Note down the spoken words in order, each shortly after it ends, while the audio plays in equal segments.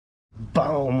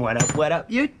Boom. What up,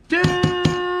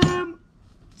 YouTube?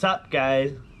 What's up,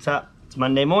 guys? What's up? It's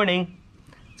Monday morning.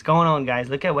 What's going on, guys?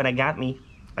 Look at what I got me.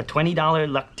 A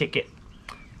 $20 luck ticket.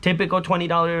 Typical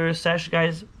 $20 sesh,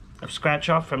 guys, of scratch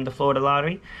off from the Florida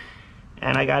lottery.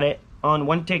 And I got it on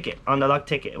one ticket, on the luck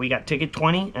ticket. We got ticket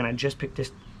 20, and I just picked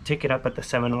this ticket up at the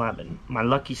 7-Eleven. My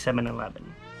lucky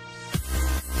 7-Eleven.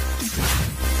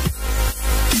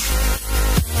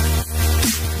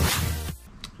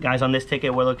 Guys, on this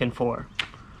ticket, we're looking for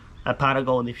a pot of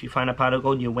gold. If you find a pot of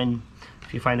gold, you win.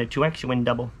 If you find a 2x, you win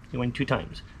double. You win 2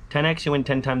 times. 10x, you win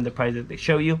 10 times the prize that they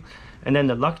show you. And then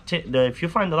the luck, if you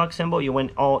find the luck symbol, you win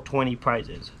all 20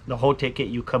 prizes. The whole ticket,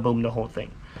 you kaboom the whole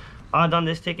thing. Odds on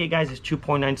this ticket, guys, is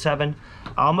 2.97.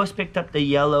 I almost picked up the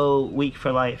yellow Week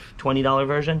for Life $20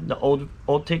 version, the old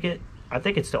ticket. I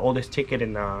think it's the oldest ticket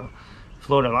in the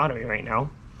Florida lottery right now.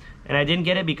 And I didn't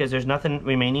get it because there's nothing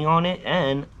remaining on it,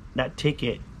 and that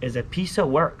ticket is a piece of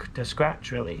work to scratch,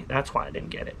 really. That's why I didn't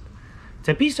get it. It's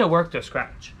a piece of work to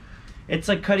scratch. It's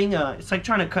like it's like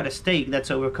trying to cut a steak that's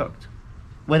overcooked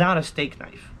without a steak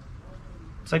knife.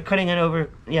 It's like cutting an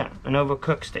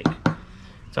overcooked steak.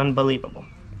 It's unbelievable.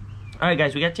 All right,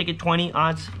 guys, we got ticket 20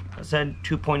 odds. I said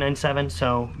 2.97,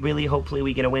 so really, hopefully,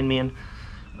 we get a win, man.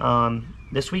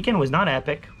 This weekend was not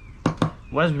epic.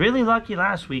 Was really lucky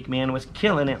last week, man. Was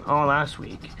killing it all last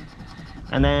week.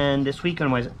 And then this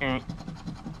weekend was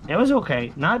It was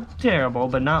okay. Not terrible,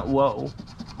 but not whoa.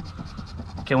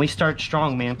 Can we start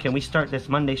strong, man? Can we start this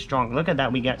Monday strong? Look at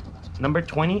that. We got number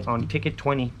 20 on ticket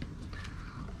 20.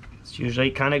 It's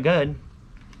usually kind of good.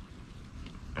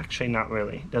 Actually, not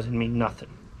really. Doesn't mean nothing.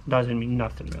 Doesn't mean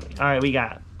nothing, really. All right, we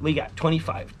got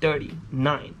 25, 30,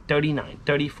 9, 39,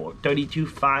 34, 32,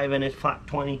 5, and it's flat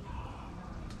 20.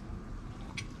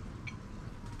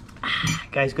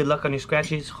 Guys, good luck on your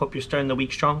scratches. Hope you're starting the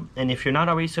week strong. And if you're not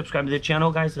already subscribed to the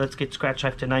channel, guys, let's get Scratch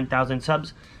Life to 9,000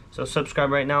 subs. So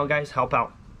subscribe right now, guys. Help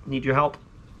out. Need your help.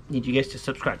 Need you guys to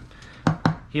subscribe.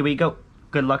 Here we go.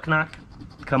 Good luck knock.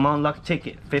 Come on, luck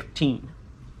ticket. 15.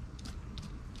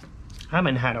 I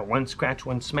haven't had a one scratch,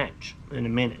 one smash in a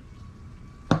minute.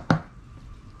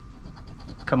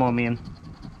 Come on, man.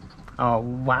 Oh,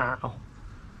 wow.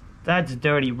 That's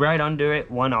dirty. Right under it.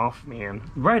 One off,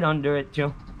 man. Right under it,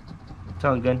 Joe. It's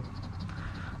all good.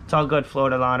 It's all good,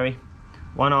 Florida lottery.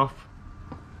 One off.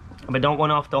 But don't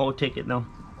one off the whole ticket, though.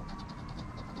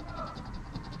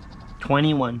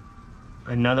 21.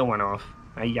 Another one off.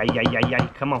 Ay, ay, ay, ay, ay.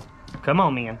 Come on. Come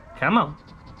on, man. Come on.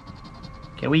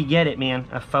 Can we get it, man?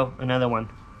 A foe. Another one.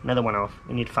 Another one off.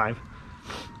 We need 5.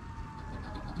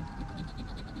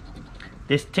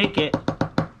 This ticket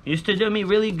used to do me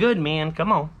really good, man.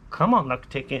 Come on. Come on, luck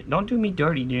ticket. Don't do me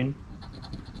dirty, dude.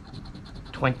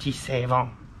 27.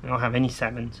 I don't have any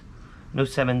 7s. No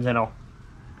 7s at all.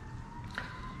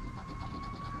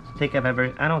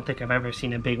 I don't think I've ever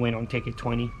seen a big win on ticket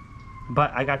 20.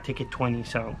 But I got ticket 20,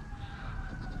 so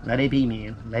let it be,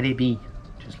 man. Let it be.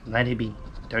 Just let it be.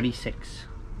 36.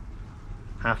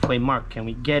 Halfway mark. Can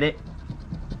we get it?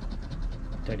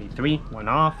 33. One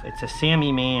off. It's a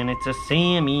Sammy, man. It's a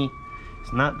Sammy.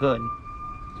 It's not good.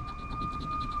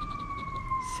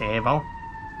 7.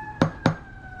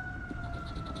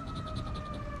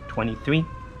 23.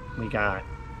 We got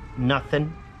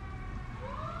nothing.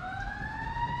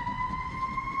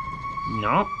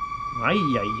 No. Ay,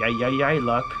 ay, ay, ay, ay,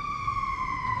 luck.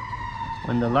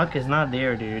 When the luck is not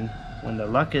there, dude. When the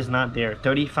luck is not there.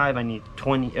 35, I need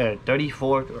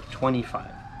 34 or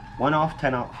 25. 1 off,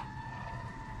 10 off.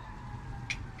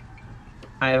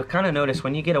 I have kind of noticed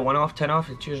when you get a 1 off, 10 off,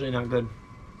 it's usually not good.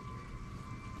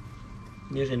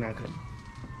 Usually not good.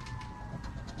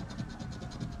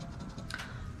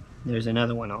 There's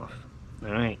another 1 off.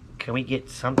 Alright, can we get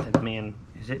something, man?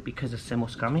 Is it because the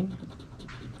symbol's coming?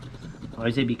 Or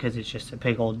is it because it's just a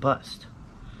big old bust?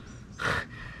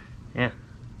 Yeah,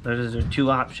 those are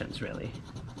 2 options, really.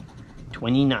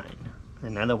 29.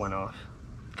 Another 1 off.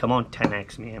 Come on,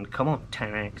 10x, man. Come on,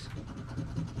 10x.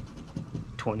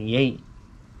 28.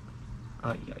 Ay,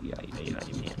 ay, ay, ay,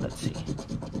 ay, man. Let's see.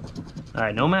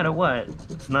 Alright, no matter what,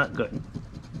 it's not good.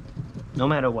 No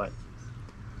matter what.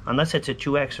 Unless it's a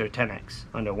 2x or a 10x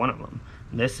under one of them.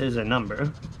 This is a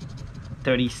number.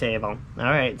 37.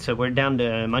 Alright, so we're down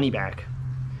to money back.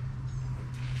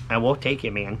 And we'll take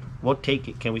it, man. We'll take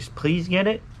it. Can we please get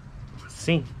it? Let's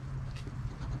see.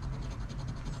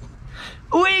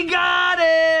 We got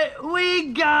it!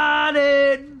 We got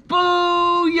it!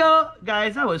 Booyah!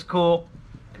 Guys, that was cool.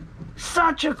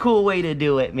 Such a cool way to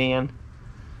do it, man.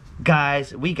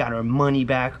 Guys, we got our money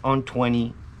back on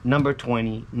 20. Number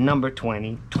 20. Number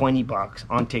 20. 20 bucks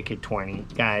on ticket 20.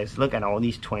 Guys, look at all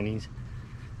these 20s.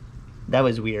 That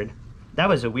was weird. That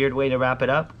was a weird way to wrap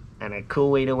it up, and a cool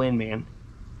way to win, man.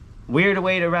 Weird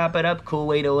way to wrap it up, cool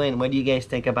way to win. What do you guys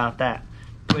think about that?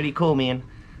 Pretty cool, man.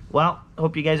 Well,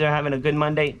 hope you guys are having a good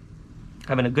Monday,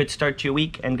 having a good start to your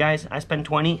week. And guys, I spent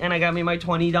 20 and I got me my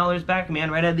 $20 back,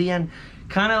 man, right at the end.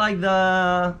 Kind of like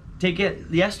the ticket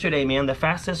yesterday, man, the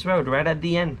fastest road, right at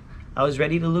the end. I was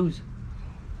ready to lose.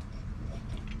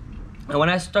 And when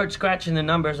I start scratching the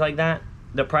numbers like that,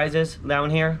 the prizes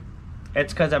down here,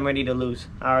 it's because I'm ready to lose.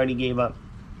 I already gave up.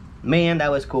 Man,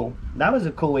 that was cool. That was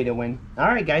a cool way to win.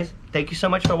 Alright guys, thank you so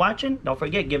much for watching. Don't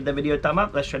forget, give the video a thumb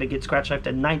up. Let's try to get Scratch Life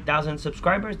to 9,000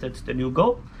 subscribers. That's the new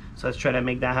goal. So let's try to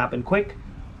make that happen quick.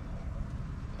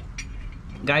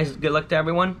 Guys, good luck to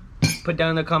everyone. Put down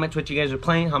in the comments what you guys are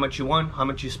playing, how much you won, how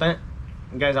much you spent.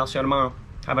 And guys, I'll see you tomorrow.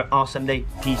 Have an awesome day.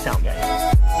 Peace out, guys.